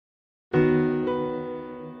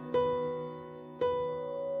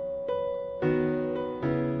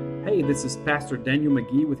Hey, this is Pastor Daniel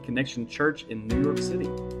McGee with Connection Church in New York City.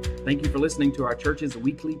 Thank you for listening to our church's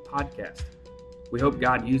weekly podcast. We hope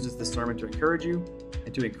God uses this sermon to encourage you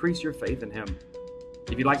and to increase your faith in Him.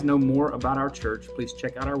 If you'd like to know more about our church, please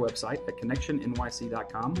check out our website at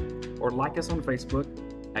connectionnyc.com or like us on Facebook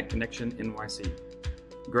at Connection NYC.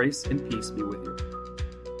 Grace and peace be with you.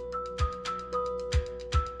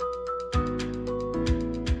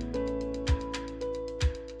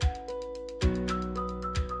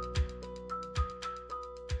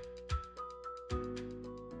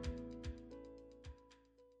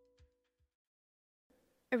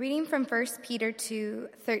 A reading from 1 Peter 2,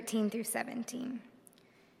 13 through 17.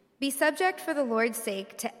 Be subject for the Lord's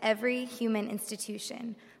sake to every human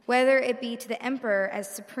institution, whether it be to the emperor as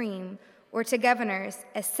supreme, or to governors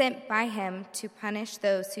as sent by him to punish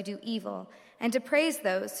those who do evil and to praise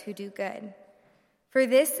those who do good. For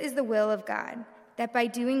this is the will of God, that by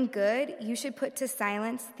doing good you should put to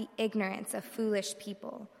silence the ignorance of foolish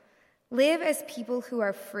people. Live as people who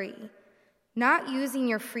are free, not using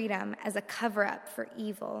your freedom as a cover-up for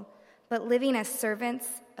evil, but living as servants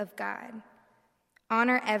of God.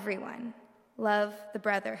 Honor everyone, love the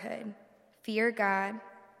brotherhood, fear God,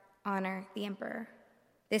 honor the emperor.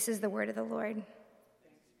 This is the word of the Lord.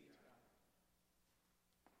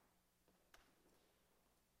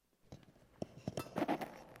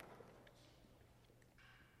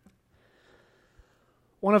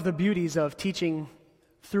 One of the beauties of teaching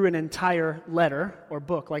through an entire letter or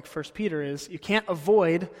book like 1 Peter is you can't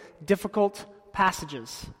avoid difficult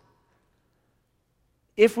passages.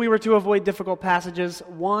 If we were to avoid difficult passages,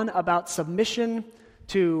 one about submission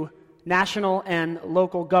to national and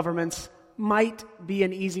local governments might be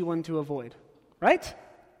an easy one to avoid, right?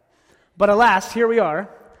 But alas, here we are,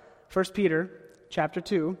 1 Peter chapter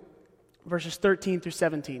 2, verses 13 through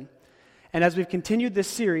 17. And as we've continued this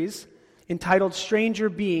series, entitled Stranger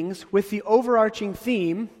Beings, with the overarching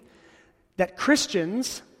theme that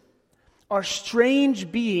Christians are strange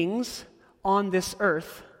beings on this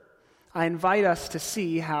earth, I invite us to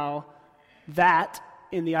see how that,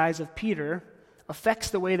 in the eyes of Peter,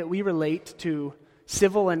 affects the way that we relate to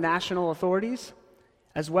civil and national authorities,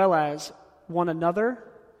 as well as one another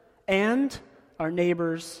and our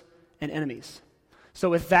neighbors and enemies. So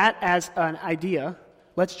with that as an idea,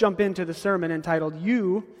 let's jump into the sermon entitled,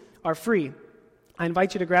 You Are Free. I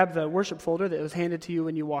invite you to grab the worship folder that was handed to you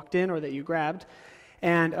when you walked in or that you grabbed.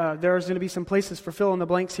 And there's going to be some places for fill in the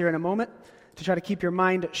blanks here in a moment to try to keep your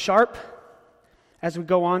mind sharp as we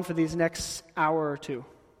go on for these next hour or two.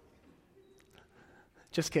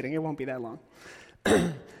 Just kidding, it won't be that long.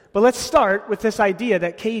 But let's start with this idea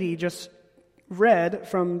that Katie just read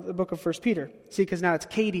from the book of 1 Peter. See, because now it's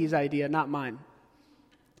Katie's idea, not mine.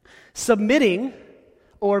 Submitting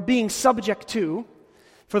or being subject to,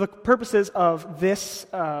 for the purposes of this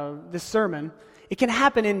sermon, it can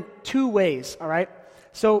happen in two ways, all right?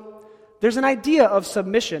 So there's an idea of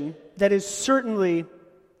submission that is certainly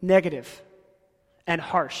negative and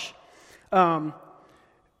harsh.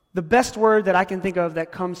 The best word that I can think of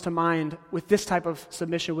that comes to mind with this type of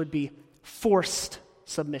submission would be forced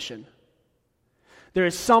submission. There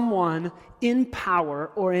is someone in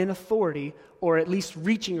power or in authority, or at least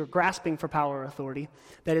reaching or grasping for power or authority,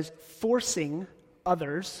 that is forcing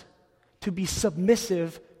others to be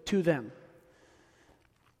submissive to them.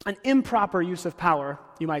 An improper use of power,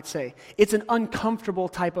 you might say. It's an uncomfortable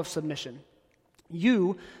type of submission.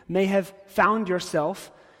 You may have found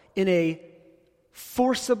yourself in a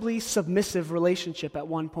forcibly submissive relationship at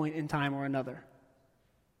one point in time or another.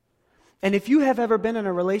 And if you have ever been in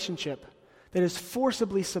a relationship that is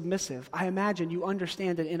forcibly submissive, I imagine you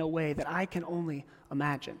understand it in a way that I can only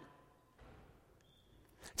imagine.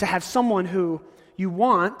 To have someone who you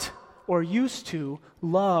want or used to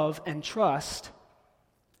love and trust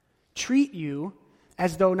treat you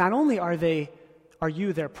as though not only are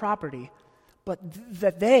you their property, but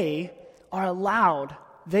that they are allowed,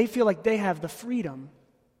 they feel like they have the freedom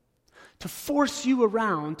to force you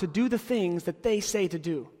around to do the things that they say to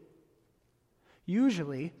do.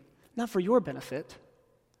 Usually, not for your benefit,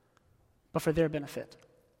 but for their benefit.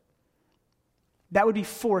 That would be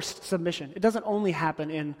forced submission. It doesn't only happen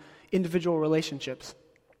in individual relationships.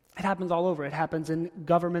 It happens all over. It happens in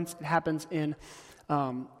governments. It happens in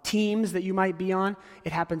teams that you might be on.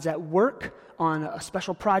 It happens at work on a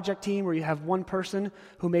special project team where you have one person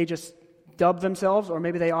who may just dub themselves, or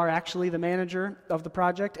maybe they are actually the manager of the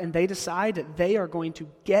project, and they decide that they are going to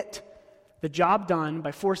get the job done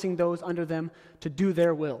by forcing those under them to do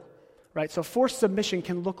their will. Right? So forced submission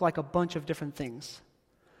can look like a bunch of different things.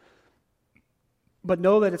 But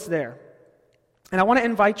know that it's there. And I want to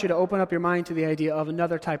invite you to open up your mind to the idea of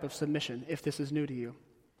another type of submission, if this is new to you.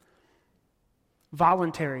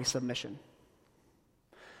 voluntary submission.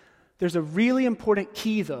 There's a really important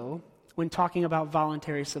key, though, when talking about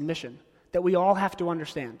voluntary submission that we all have to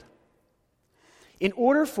understand. In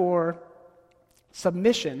order for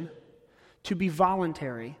submission to be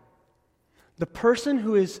voluntary, the person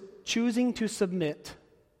who is choosing to submit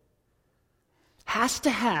has to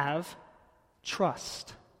have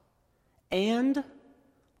trust and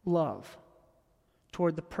love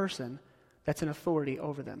toward the person that's in authority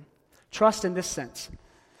over them. Trust in this sense.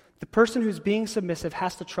 The person who's being submissive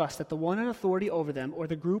has to trust that the one in authority over them, or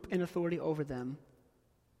the group in authority over them,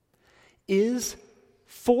 is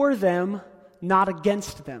for them, not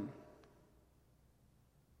against them.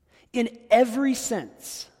 In every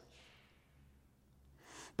sense.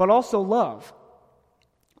 But also love.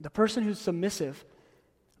 The person who's submissive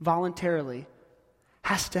voluntarily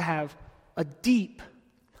has to have a deep,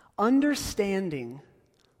 understanding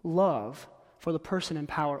love for the person in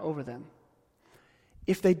power over them.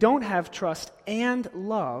 If they don't have trust and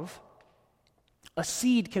love, a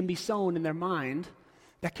seed can be sown in their mind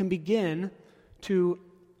that can begin to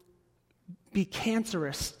be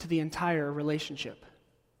cancerous to the entire relationship.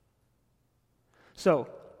 So,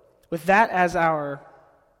 with that as our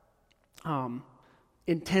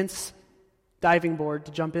intense diving board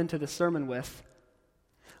to jump into the sermon with,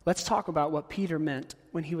 let's talk about what Peter meant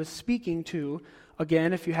when he was speaking to,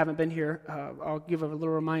 again, if you haven't been here, I'll give a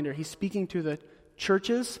little reminder. He's speaking to the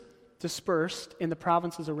churches dispersed in the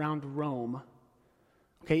provinces around Rome,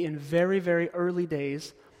 okay, in very, very early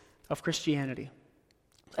days of Christianity.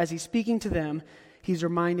 As he's speaking to them, he's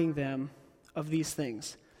reminding them of these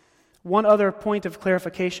things. One other point of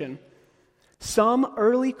clarification. Some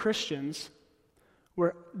early Christians,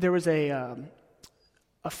 there was a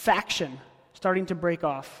faction starting to break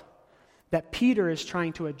off that Peter is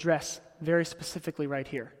trying to address very specifically right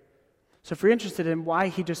here. So if you're interested in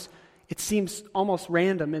why it seems almost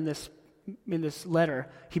random in this letter,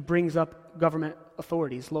 he brings up government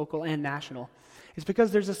authorities, local and national, it's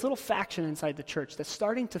because there's this little faction inside the church that's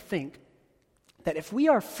starting to think that if we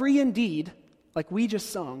are free indeed, like we just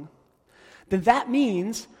sung, then that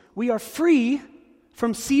means we are free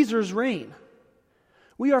from Caesar's reign.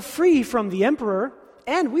 We are free from the emperor,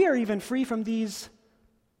 and we are even free from these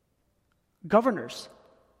governors.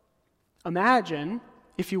 Imagine,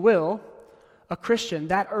 if you will, a Christian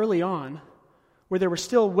that early on, where there were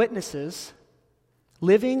still witnesses,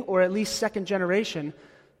 living or at least second generation,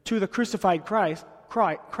 to the crucified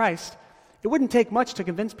Christ. It wouldn't take much to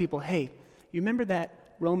convince people, hey, you remember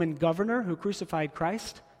that Roman governor who crucified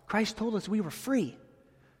Christ? Christ told us we were free.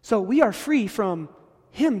 So we are free from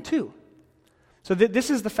him too. So this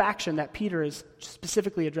is the faction that Peter is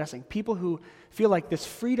specifically addressing. People who feel like this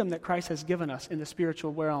freedom that Christ has given us in the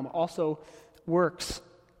spiritual realm also works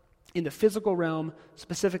in the physical realm,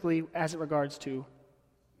 specifically as it regards to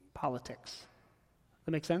politics.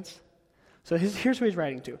 That make sense? So here's who he's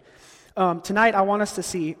writing to. Tonight I want us to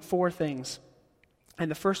see 4 things. And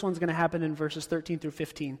the first one's going to happen in verses 13 through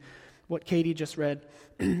 15. What Katie just read.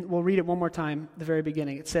 We'll read it one more time, the very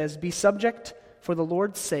beginning. It says, "Be subject for the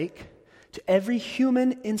Lord's sake to every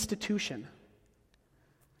human institution,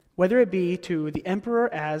 whether it be to the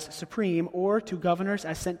emperor as supreme or to governors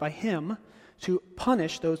as sent by him to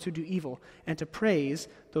punish those who do evil and to praise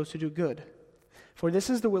those who do good. For this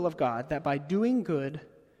is the will of God, that by doing good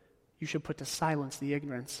you should put to silence the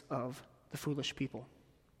ignorance of the foolish people."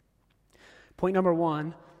 Point number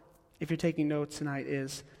 1, if you're taking notes tonight,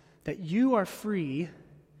 is that you are free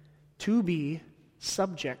to be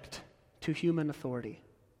subject to human authority.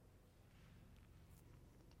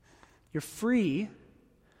 You're free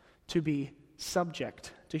to be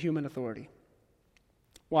subject to human authority.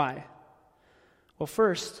 Why? Well,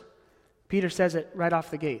 first, Peter says it right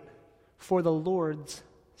off the gate, for the Lord's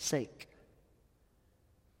sake.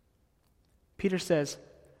 Peter says,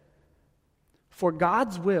 for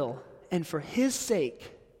God's will and for his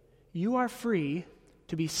sake, you are free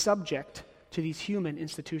to be subject to these human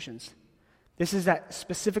institutions. This is that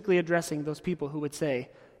specifically addressing those people who would say,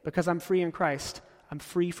 because I'm free in Christ, I'm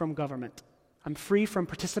free from government. I'm free from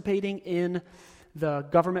participating in the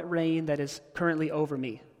government reign that is currently over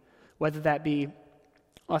me. Whether that be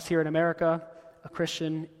us here in America, a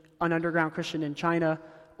Christian, an underground Christian in China,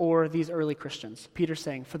 or these early Christians. Peter's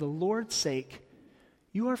saying, for the Lord's sake,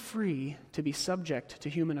 you are free to be subject to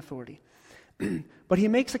human authority. But he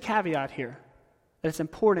makes a caveat here that it's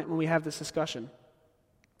important when we have this discussion.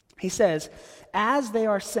 He says, as they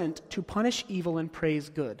are sent to punish evil and praise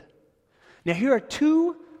good. Now here are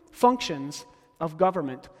 2 functions of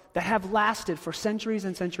government that have lasted for centuries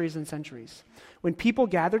and centuries and centuries. When people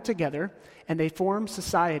gather together and they form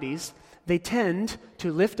societies, they tend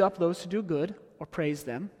to lift up those who do good or praise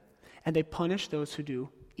them, and they punish those who do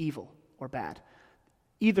evil or bad,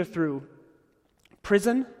 either through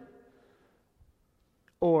prison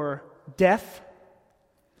or death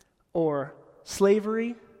or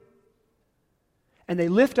slavery. And they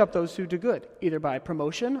lift up those who do good, either by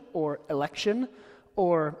promotion or election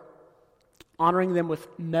or honoring them with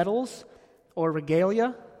medals or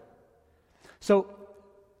regalia. So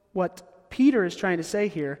what Peter is trying to say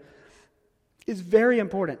here is very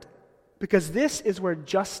important, because this is where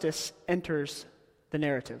justice enters the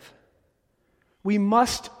narrative. We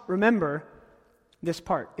must remember this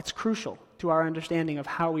part. It's crucial to our understanding of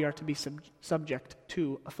how we are to be subject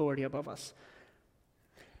to authority above us.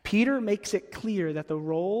 Peter makes it clear that the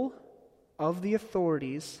role of the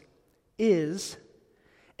authorities is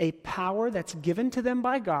a power that's given to them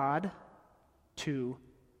by God to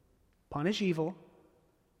punish evil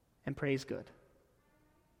and praise good.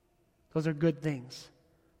 Those are good things.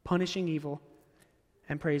 Punishing evil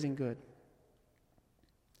and praising good.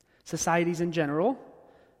 Societies in general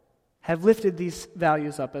have lifted these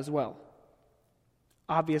values up as well.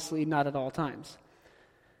 Obviously, not at all times.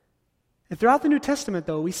 And throughout the New Testament,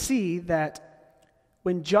 though, we see that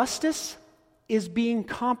when justice is being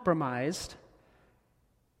compromised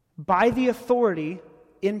by the authority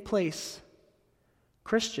in place,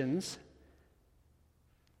 Christians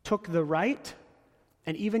took the right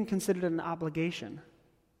and even considered it an obligation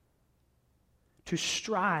to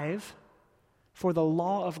strive for the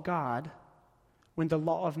law of God when the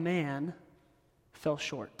law of man fell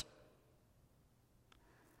short.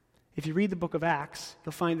 If you read the book of Acts,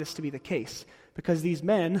 you'll find this to be the case, because these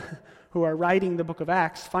men who are writing the book of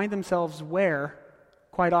Acts find themselves where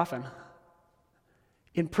quite often?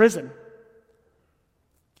 In prison.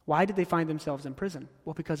 Why did they find themselves in prison?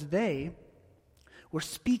 Well, because they were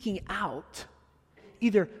speaking out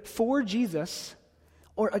either for Jesus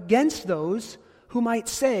or against those who might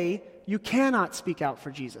say you cannot speak out for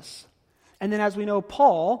Jesus. And then, as we know,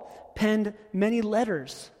 Paul penned many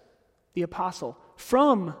letters, the apostle,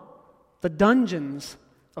 from the dungeons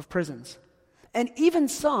of prisons. And even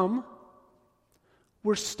some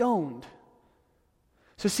were stoned.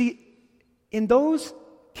 So see, in those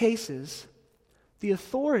cases, the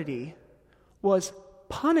authority was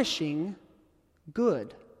punishing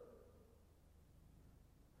good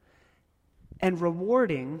and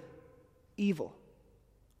rewarding evil.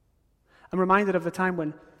 I'm reminded of the time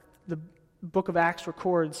when the book of Acts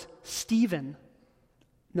records Stephen,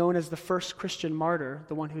 known as the first Christian martyr,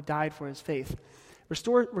 the one who died for his faith,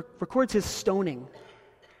 records his stoning.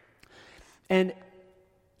 And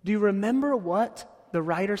do you remember what the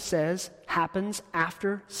writer says happens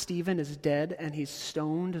after Stephen is dead and he's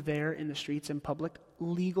stoned there in the streets in public?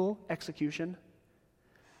 Legal execution.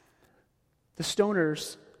 The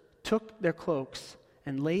stoners took their cloaks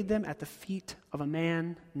and laid them at the feet of a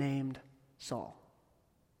man named Saul.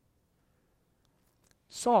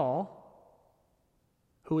 Saul,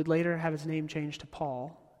 who would later have his name changed to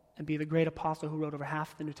Paul and be the great apostle who wrote over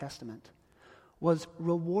half the New Testament, was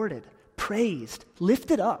rewarded, praised,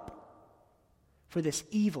 lifted up for this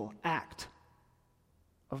evil act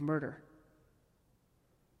of murder.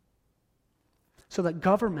 So the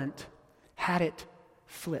government had it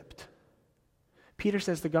flipped. Peter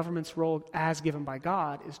says the government's role as given by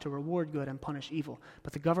God is to reward good and punish evil.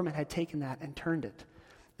 But the government had taken that and turned it.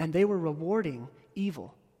 And they were rewarding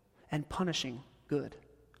evil and punishing good.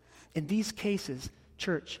 In these cases,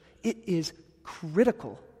 church, it is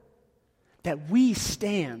critical that we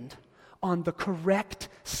stand on the correct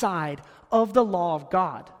side of the law of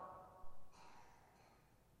God.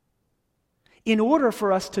 In order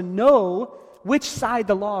for us to know which side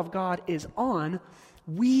the law of God is on,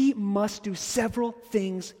 we must do several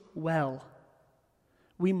things well.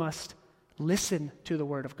 We must listen to the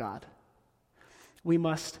Word of God. We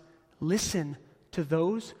must listen to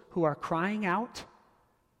those who are crying out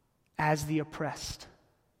as the oppressed.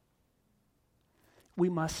 We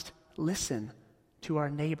must listen to our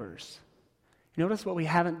neighbors. Notice what we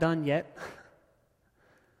haven't done yet?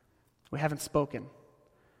 We haven't spoken.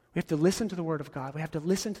 We have to listen to the Word of God. We have to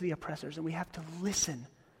listen to the oppressors, and we have to listen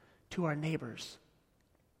to our neighbors.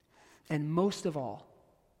 And most of all,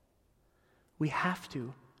 we have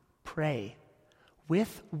to pray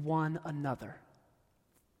with one another.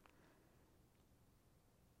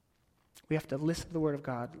 We have to listen to the Word of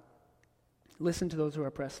God, listen to those who are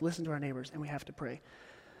oppressed, listen to our neighbors, and we have to pray.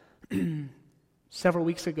 Several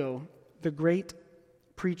weeks ago, the great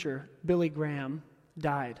preacher Billy Graham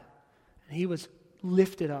died. And he was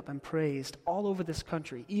lifted up and praised all over this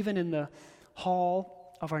country, even in the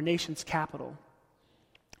hall of our nation's capital,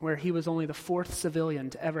 where he was only the fourth civilian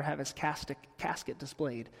to ever have his casket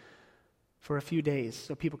displayed. for a few days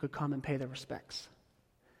so people could come and pay their respects.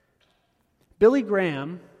 Billy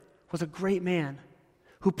Graham was a great man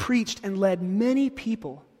who preached and led many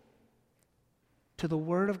people to the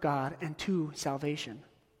Word of God and to salvation.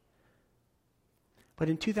 But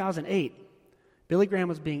in 2008, Billy Graham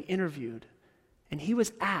was being interviewed, and he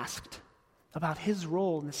was asked about his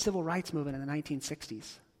role in the civil rights movement in the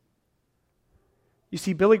 1960s. You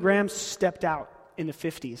see, Billy Graham stepped out in the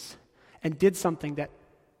 50s and did something that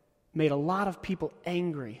made a lot of people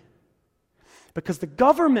angry, because the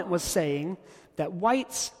government was saying that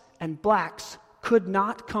whites and blacks could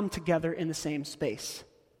not come together in the same space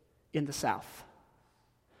in the South.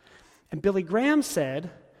 And Billy Graham said,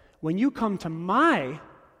 when you come to my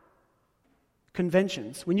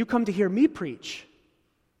conventions, when you come to hear me preach,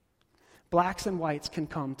 blacks and whites can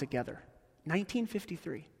come together.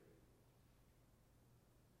 1953.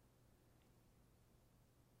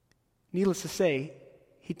 Needless to say,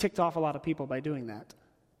 he ticked off a lot of people by doing that.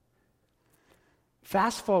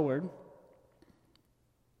 Fast forward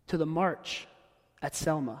to the march at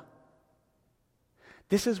Selma.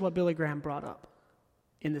 This is what Billy Graham brought up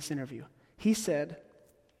in this interview. He said,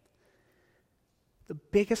 the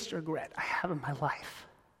biggest regret I have in my life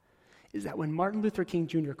is that when Martin Luther King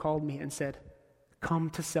Jr. called me and said, come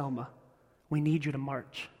to Selma, we need you to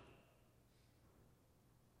march.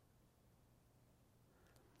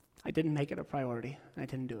 I didn't make it a priority, and I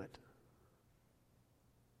didn't do it.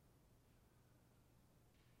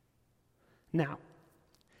 Now,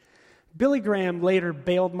 Billy Graham later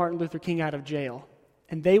bailed Martin Luther King out of jail,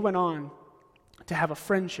 and they went on to have a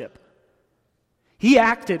friendship. He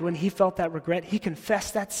acted when he felt that regret. He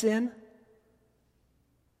confessed that sin,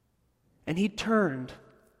 and he turned,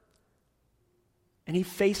 and he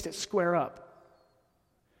faced it square up,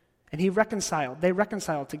 and he reconciled. They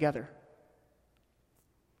reconciled together.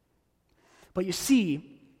 But you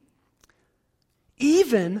see,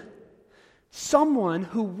 even someone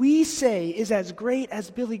who we say is as great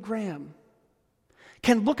as Billy Graham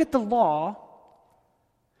can look at the law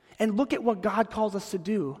and look at what God calls us to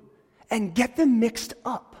do and get them mixed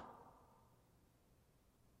up.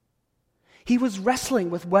 He was wrestling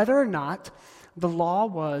with whether or not the law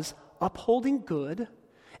was upholding good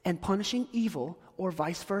and punishing evil or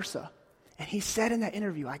vice versa. And he said in that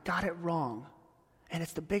interview, I got it wrong. And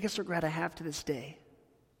it's the biggest regret I have to this day.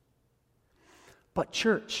 But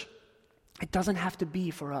church, it doesn't have to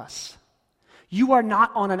be for us. You are not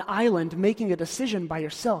on an island making a decision by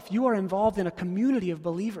yourself. You are involved in a community of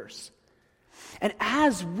believers. And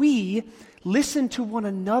as we listen to one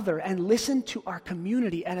another and listen to our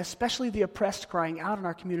community, and especially the oppressed crying out in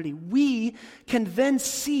our community, we can then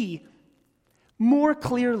see more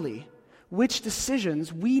clearly which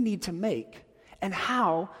decisions we need to make and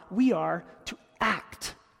how we are to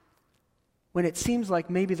act when it seems like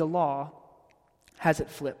maybe the law has it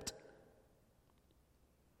flipped.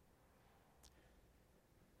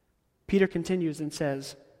 Peter continues and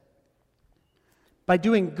says, by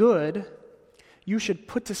doing good, you should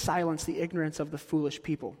put to silence the ignorance of the foolish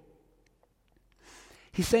people.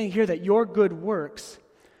 He's saying here that your good works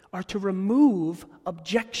are to remove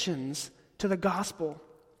objections to the gospel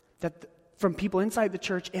from people inside the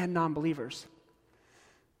church and non-believers.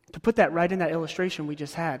 To put that right in that illustration we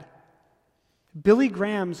just had, Billy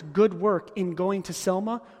Graham's good work in going to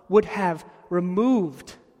Selma would have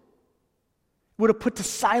put to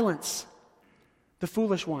silence the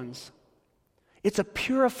foolish ones. It's a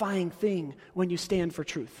purifying thing when you stand for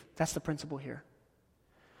truth. That's the principle here.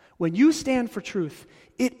 When you stand for truth,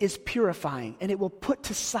 it is purifying, and it will put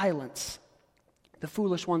to silence the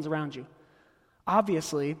foolish ones around you.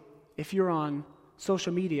 Obviously, if you're on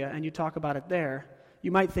social media and you talk about it there,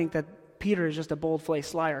 you might think that Peter is just a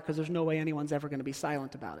bold-faced liar because there's no way anyone's ever going to be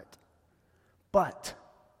silent about it. But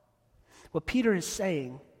what Peter is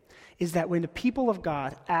saying is that when the people of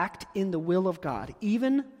God act in the will of God,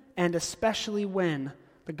 even and especially when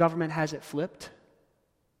the government has it flipped,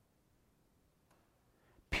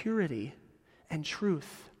 purity and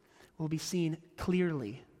truth will be seen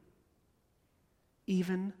clearly,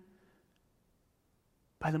 even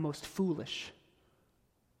by the most foolish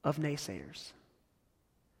of naysayers.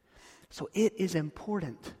 So it is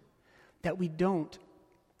important that we don't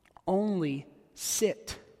only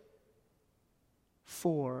sit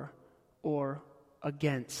for or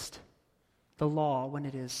against the law when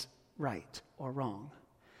it is right or wrong.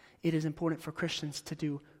 It is important for Christians to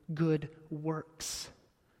do good works,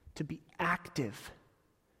 to be active,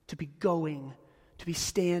 to be going, to be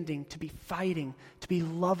standing, to be fighting, to be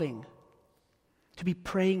loving, to be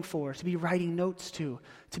praying for, to be writing notes to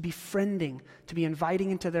be friending, to be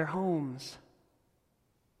inviting into their homes.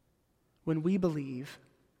 When we believe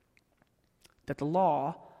that the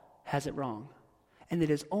law has it wrong. And it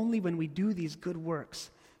is only when we do these good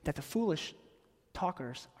works that the foolish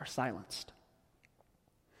talkers are silenced.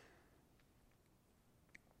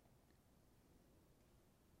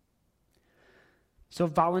 So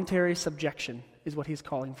voluntary subjection is what he's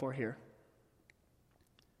calling for here.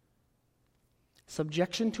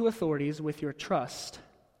 Subjection to authorities with your trust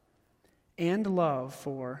and love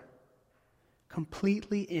for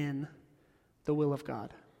completely in the will of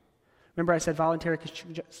God. Remember I said voluntary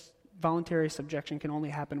subjection can only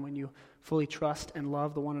happen when you fully trust and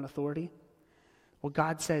love the one in authority? Well,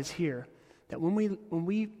 God says here that when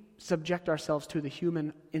we subject ourselves to the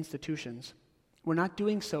human institutions, we're not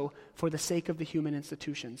doing so for the sake of the human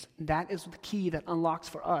institutions. That is the key that unlocks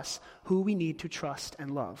for us who we need to trust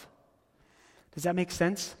and love. Does that make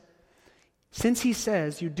sense? Since he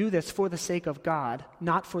says you do this for the sake of God,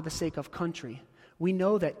 not for the sake of country, we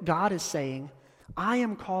know that God is saying, I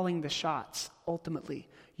am calling the shots ultimately.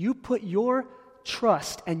 You put your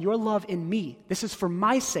trust and your love in me. This is for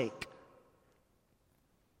my sake.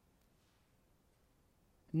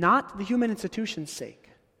 Not the human institution's sake.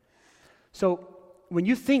 So when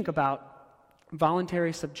you think about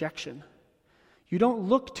voluntary subjection, you don't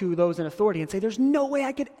look to those in authority and say, there's no way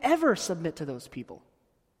I could ever submit to those people.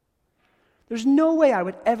 There's no way I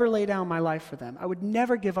would ever lay down my life for them. I would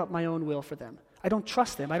never give up my own will for them. I don't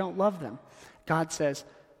trust them. I don't love them. God says,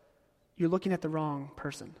 you're looking at the wrong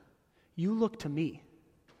person. You look to me.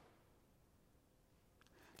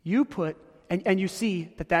 You put, and you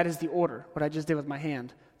see that is the order, what I just did with my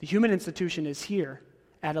hand. The human institution is here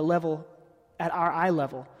at a level, at our eye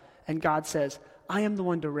level, and God says, I am the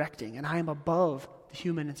one directing, and I am above the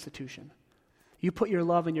human institution. You put your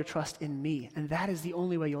love and your trust in me, and that is the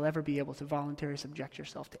only way you'll ever be able to voluntarily subject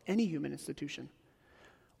yourself to any human institution.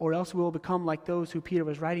 Or else we will become like those who Peter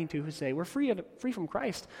was writing to, who say, we're free from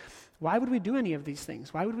Christ. Why would we do any of these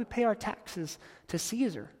things? Why would we pay our taxes to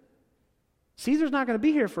Caesar? Caesar's not going to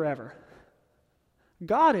be here forever.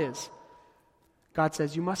 God is. God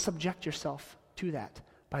says, you must subject yourself to that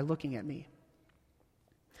by looking at me.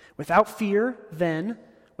 Without fear, then,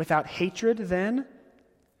 without hatred, then,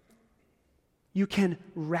 you can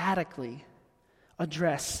radically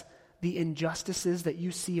address the injustices that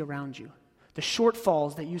you see around you, the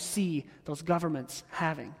shortfalls that you see those governments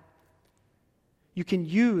having. You can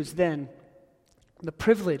use, then, the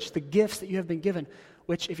privilege, the gifts that you have been given,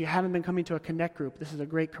 which, if you haven't been coming to a Connect group, this is a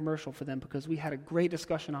great commercial for them because we had a great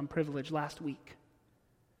discussion on privilege last week.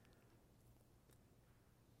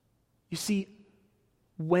 You see,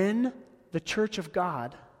 when the church of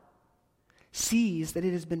God sees that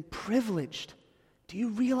it has been privileged, do you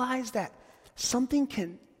realize that something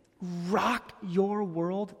can rock your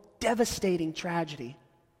world? Devastating tragedy.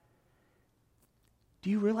 Do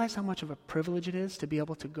you realize how much of a privilege it is to be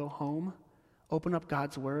able to go home, open up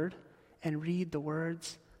God's Word, and read the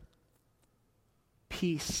words,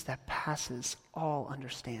 peace that passes all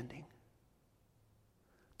understanding?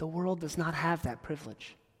 The world does not have that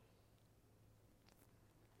privilege.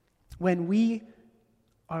 When we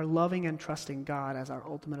are loving and trusting God as our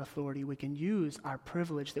ultimate authority, we can use our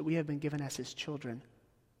privilege that we have been given as His children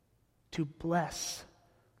to bless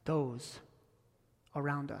those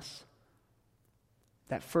around us.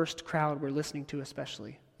 That first crowd we're listening to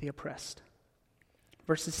especially, the oppressed.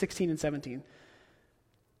 Verses 16 and 17.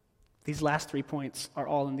 These last 3 points are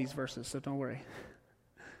all in these verses, so don't worry.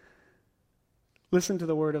 Listen to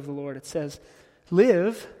the word of the Lord. It says,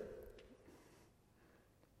 live,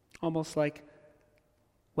 almost like,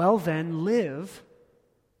 well then, live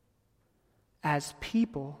as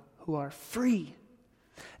people who are free,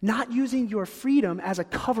 not using your freedom as a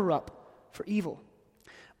cover-up for evil,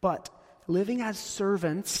 but living as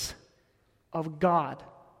servants of God.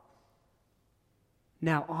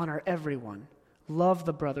 Now honor everyone. Love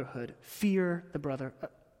the brotherhood.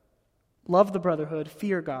 Love the brotherhood.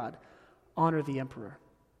 Fear God. Honor the emperor.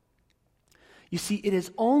 You see, it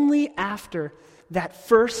is only after that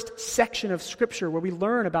first section of Scripture where we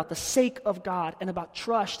learn about the sake of God and about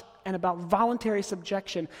trust and about voluntary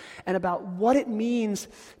subjection and about what it means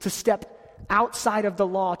to step outside of the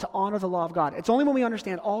law to honor the law of God. It's only when we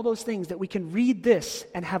understand all those things that we can read this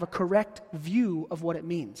and have a correct view of what it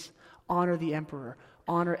means. Honor the emperor.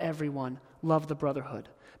 Honor everyone. Love the brotherhood.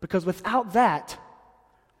 Because without that,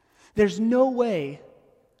 there's no way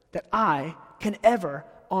that I can ever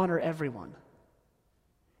honor everyone.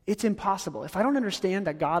 It's impossible. If I don't understand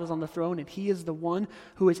that God is on the throne and He is the one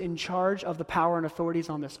who is in charge of the power and authorities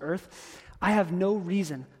on this earth, I have no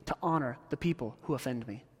reason to honor the people who offend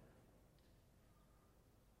me.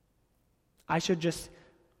 I should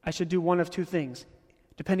do one of two things.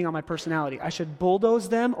 depending on my personality. I should bulldoze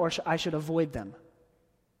them or I should avoid them.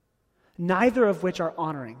 Neither of which are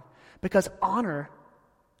honoring, because honor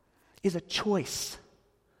is a choice.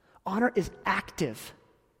 Honor is active.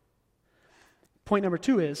 Point number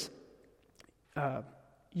 2 is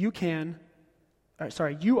you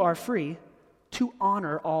are free to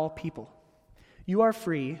honor all people. You are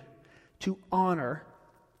free to honor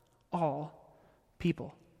all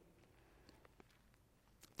people.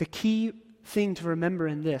 The key thing to remember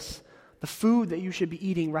in this, the food that you should be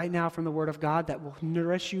eating right now from the Word of God that will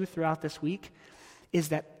nourish you throughout this week, is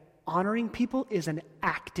that honoring people is an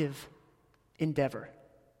active endeavor.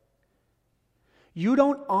 You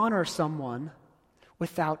don't honor someone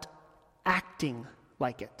without acting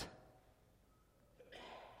like it.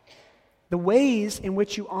 The ways in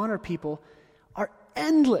which you honor people are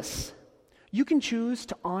endless. You can choose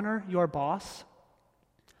to honor your boss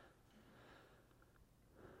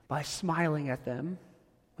by smiling at them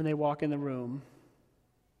when they walk in the room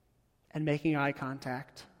and making eye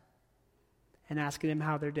contact and asking them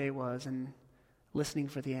how their day was and listening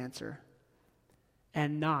for the answer,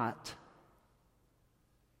 and not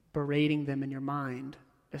berating them in your mind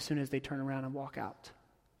as soon as they turn around and walk out.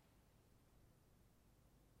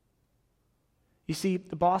 You see,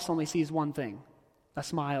 the boss only sees one thing, a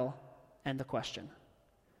smile and the question.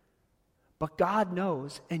 But God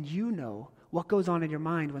knows, and you know, what goes on in your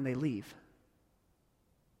mind when they leave.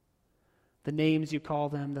 The names you call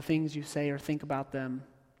them, the things you say or think about them.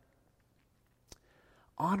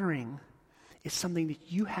 Honoring is something that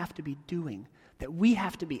you have to be doing, that we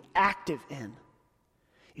have to be active in.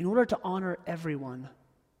 In order to honor everyone,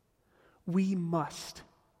 we must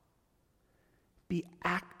be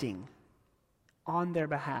acting on their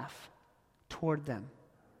behalf toward them.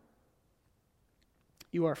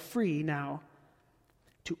 You are free now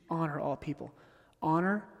to honor all people.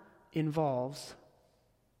 Honor involves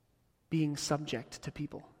being subject to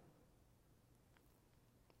people.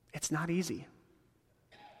 It's not easy.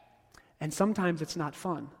 And sometimes it's not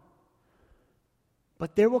fun.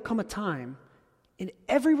 But there will come a time in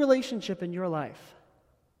every relationship in your life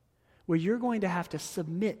where you're going to have to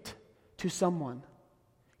submit to someone,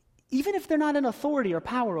 even if they're not in authority or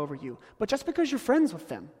power over you, but just because you're friends with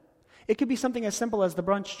them. It could be something as simple as the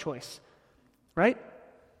brunch choice, right?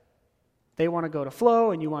 They want to go to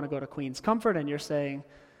Flo and you want to go to Queen's Comfort, and you're saying,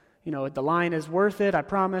 the line is worth it, I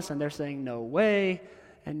promise, and they're saying, no way.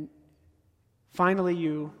 And finally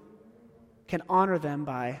you can honor them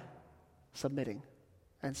by submitting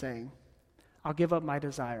and saying, I'll give up my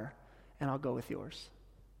desire and I'll go with yours.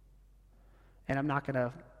 And I'm not going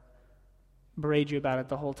to berate you about it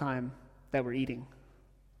the whole time that we're eating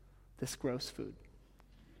this gross food.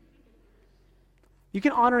 You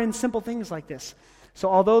can honor in simple things like this. So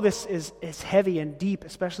although this is heavy and deep,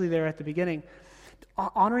 especially there at the beginning,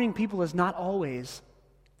 honoring people is not always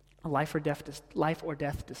a life or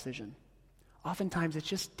death decision. Oftentimes it's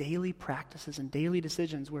just daily practices and daily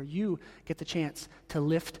decisions where you get the chance to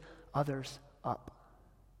lift others up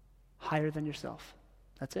higher than yourself.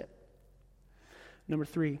 That's it. Number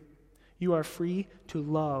 3, you are free to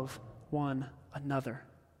love one another.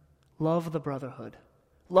 Love the brotherhood.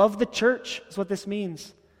 Love the church is what this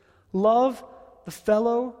means. Love the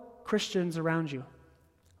fellow Christians around you.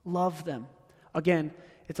 Love them. Again,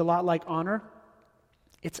 it's a lot like honor.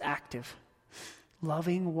 It's active.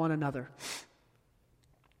 Loving one another.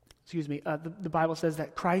 The Bible says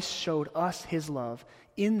that Christ showed us his love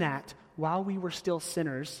in that while we were still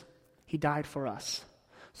sinners, he died for us.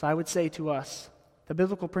 So I would say to us, the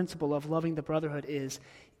biblical principle of loving the brotherhood is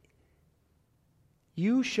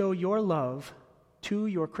you show your love to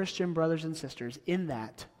your Christian brothers and sisters in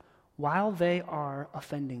that while they are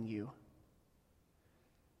offending you,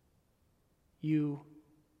 you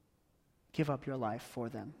give up your life for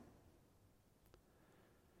them.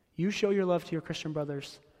 You show your love to your Christian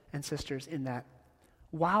brothers and sisters in that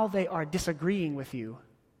while they are disagreeing with you,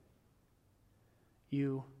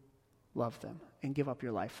 you love them and give up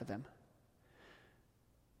your life for them.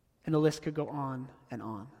 And the list could go on and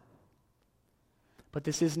on. But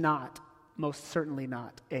this is not, most certainly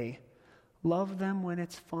not, a love them when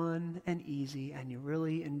it's fun and easy and you're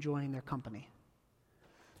really enjoying their company.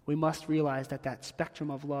 We must realize that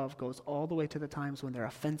spectrum of love goes all the way to the times when they're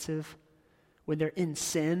offensive, when they're in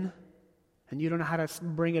sin, and you don't know how to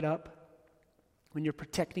bring it up, when you're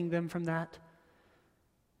protecting them from that,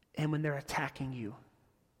 and when they're attacking you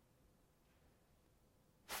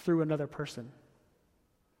through another person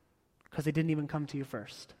because they didn't even come to you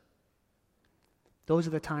first. Those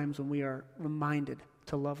are the times when we are reminded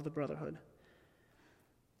to love the brotherhood.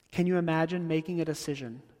 Can you imagine making a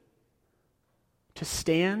decision to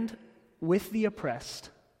stand with the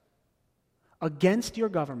oppressed, against your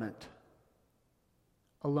government,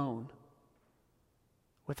 alone,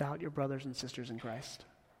 without your brothers and sisters in Christ?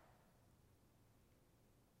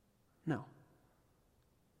 No.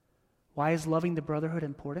 Why is loving the brotherhood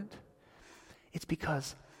important? It's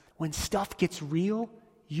because when stuff gets real,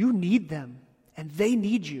 you need them, and they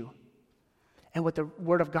need you. And what the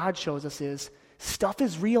Word of God shows us is, stuff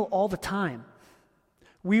is real all the time.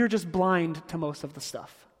 We are just blind to most of the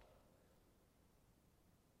stuff.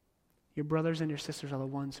 Your brothers and your sisters are the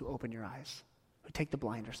ones who open your eyes, who take the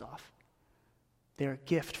blinders off. They're a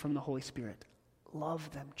gift from the Holy Spirit.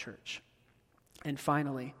 Love them, church. And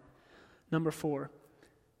finally, number 4,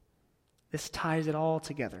 this ties it all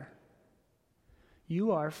together.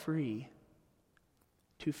 You are free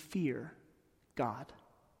to fear God.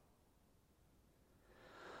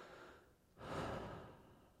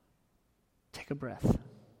 Take a breath.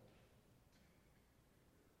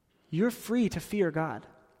 You're free to fear God.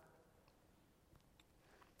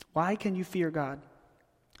 Why can you fear God?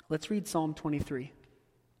 Let's read Psalm 23.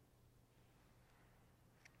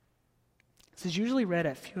 This is usually read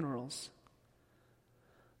at funerals,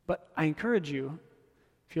 but I encourage you,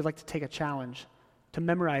 if you'd like to take a challenge, to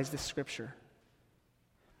memorize this scripture.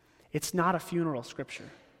 It's not a funeral scripture.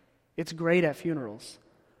 It's great at funerals,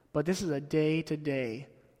 but this is a day-to-day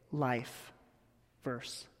life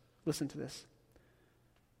verse. Listen to this.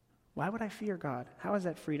 Why would I fear God? How is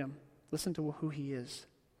that freedom? Listen to who he is.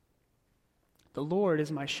 The Lord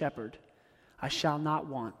is my shepherd. I shall not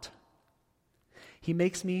want. He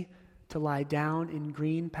makes me to lie down in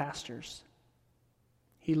green pastures.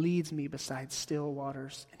 He leads me beside still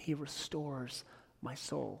waters, and he restores my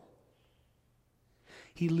soul.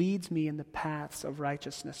 He leads me in the paths of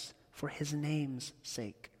righteousness for his name's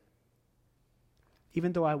sake.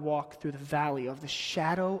 Even though I walk through the valley of the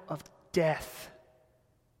shadow of death,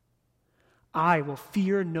 I will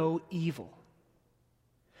fear no evil.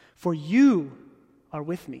 For you are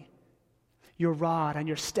with me. Your rod and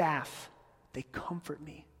your staff, they comfort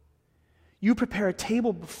me. You prepare a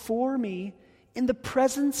table before me in the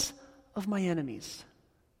presence of my enemies.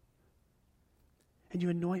 And you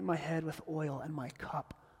anoint my head with oil, and my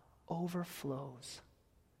cup overflows.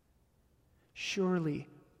 Surely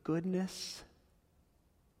goodness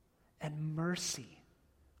and mercy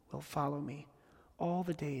will follow me all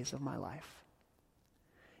the days of my life.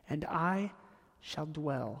 And I shall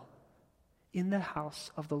dwell in the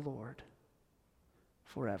house of the Lord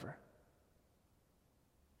forever.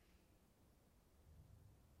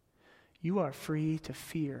 You are free to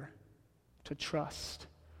fear, to trust,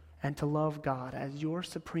 and to love God as your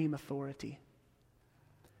supreme authority,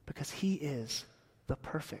 because he is the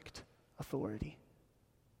perfect authority.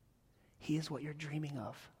 He is what you're dreaming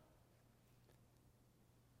of.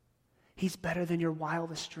 He's better than your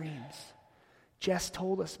wildest dreams. Jess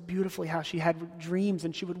told us beautifully how she had dreams,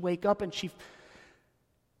 and she would wake up and she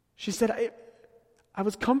said, I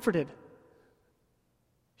was comforted.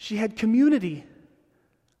 She had community.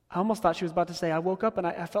 I almost thought she was about to say, I woke up and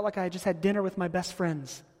I felt like I had just had dinner with my best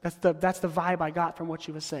friends. That's the vibe I got from what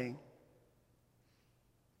she was saying.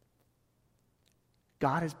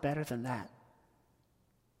 God is better than that.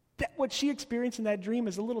 What she experienced in that dream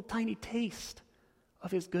is a little tiny taste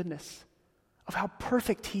of his goodness, of how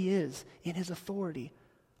perfect he is in his authority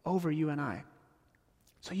over you and I.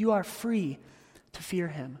 So you are free to fear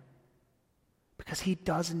him because he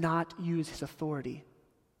does not use his authority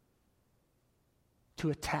to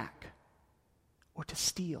attack or to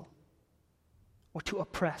steal or to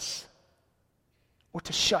oppress or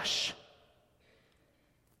to shush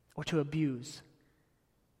or to abuse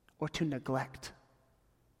or to neglect.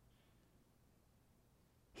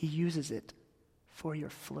 He uses it for your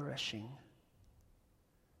flourishing,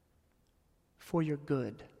 for your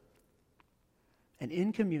good. And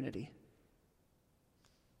in community,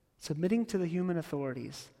 submitting to the human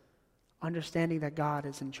authorities, understanding that God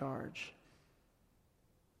is in charge,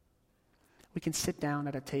 we can sit down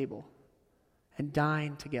at a table and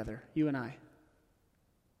dine together, you and I,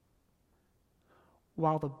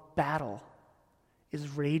 while the battle is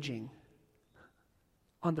raging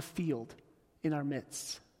on the field in our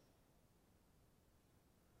midst.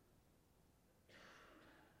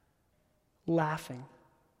 Laughing,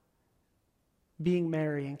 being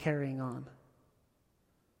merry and carrying on.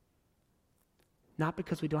 Not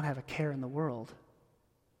because we don't have a care in the world,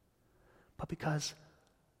 but because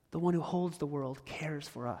the one who holds the world cares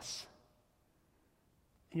for us.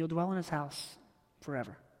 And you'll dwell in his house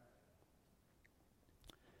forever.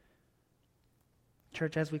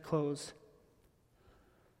 Church, as we close,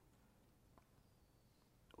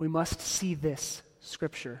 we must see this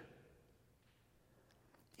scripture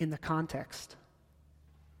in the context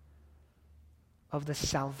of the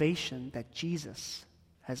salvation that Jesus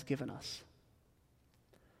has given us.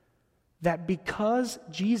 That because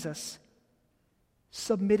Jesus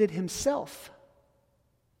submitted himself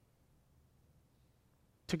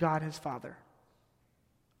to God his Father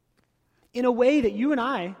in a way that you and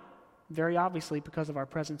I, very obviously because of our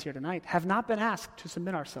presence here tonight, have not been asked to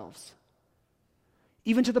submit ourselves,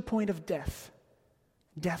 even to the point of death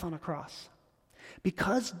on a cross.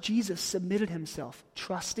 Because Jesus submitted himself,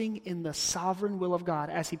 trusting in the sovereign will of God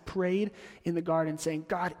as he prayed in the garden, saying,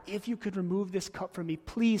 God, if you could remove this cup from me,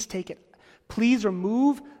 please take it. Please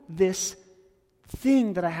remove this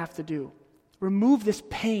thing that I have to do. Remove this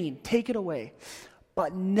pain. Take it away.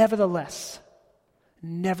 But nevertheless,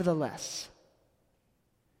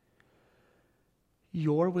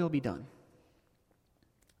 your will be done.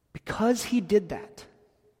 Because he did that,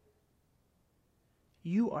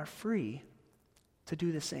 you are free to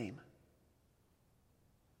do the same.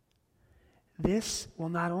 This will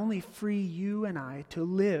not only free you and I to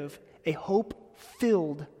live a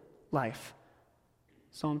hope-filled life.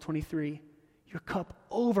 Psalm 23, your cup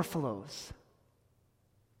overflows.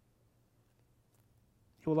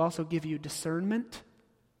 It will also give you discernment,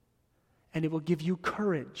 and it will give you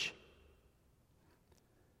courage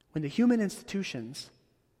when the human institutions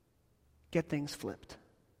get things flipped.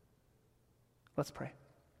 Let's pray.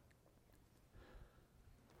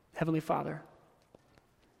 Heavenly Father,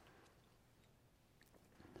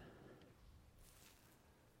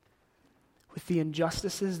 with the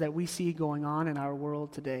injustices that we see going on in our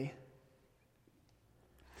world today,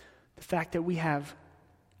 the fact that we have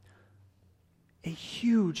a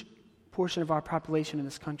huge portion of our population in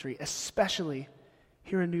this country, especially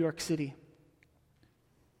here in New York City,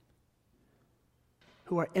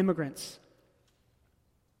 who are immigrants,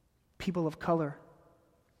 people of color,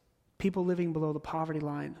 people living below the poverty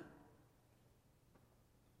line,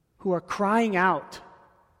 who are crying out,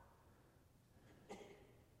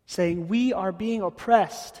 saying, we are being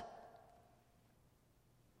oppressed.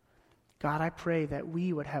 God, I pray that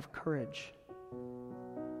we would have courage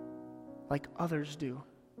like others do,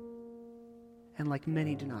 and like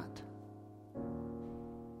many do not,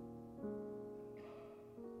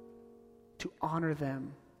 to honor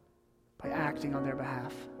them by acting on their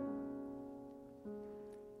behalf.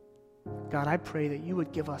 God, I pray that you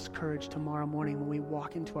would give us courage tomorrow morning when we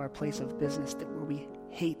walk into our place of business where we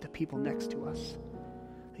hate the people next to us.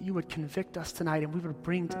 That you would convict us tonight and we would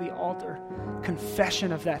bring to the altar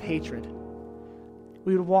confession of that hatred.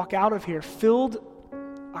 We would walk out of here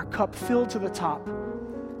our cup filled to the top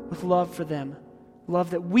with love for them.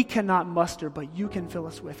 Love that we cannot muster, but you can fill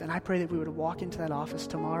us with. And I pray that we would walk into that office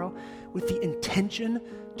tomorrow with the intention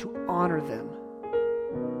to honor them.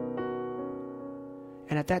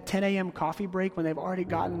 And at that 10 a.m. coffee break, when they've already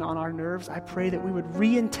gotten on our nerves, I pray that we would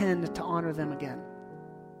re-intend to honor them again.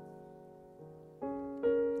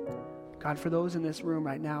 God, for those in this room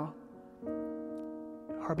right now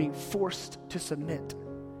who are being forced to submit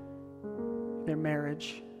in their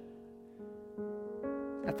marriage,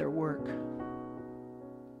 at their work,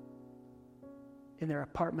 in their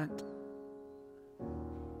apartment,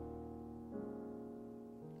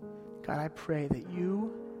 God, I pray that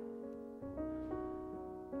you,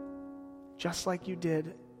 just like you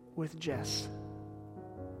did with Jess,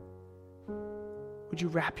 would you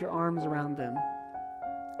wrap your arms around them?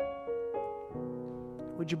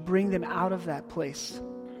 Would you bring them out of that place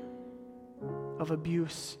of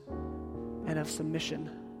abuse and of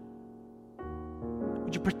submission?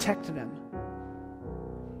 Would you protect them?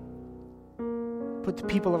 Put the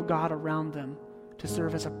people of God around them to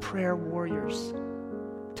serve as a prayer warriors,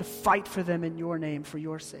 to fight for them in your name, for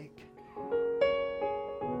your sake.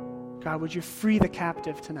 God, would you free the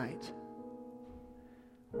captive tonight?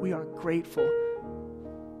 We are grateful.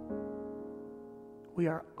 We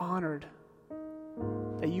are honored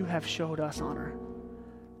that you have showed us honor.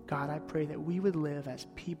 God, I pray that we would live as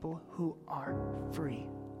people who are free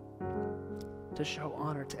to show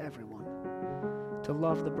honor to everyone, to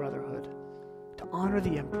love the brotherhood, to honor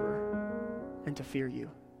the emperor, and to fear you.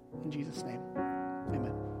 In Jesus' name,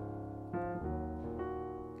 amen.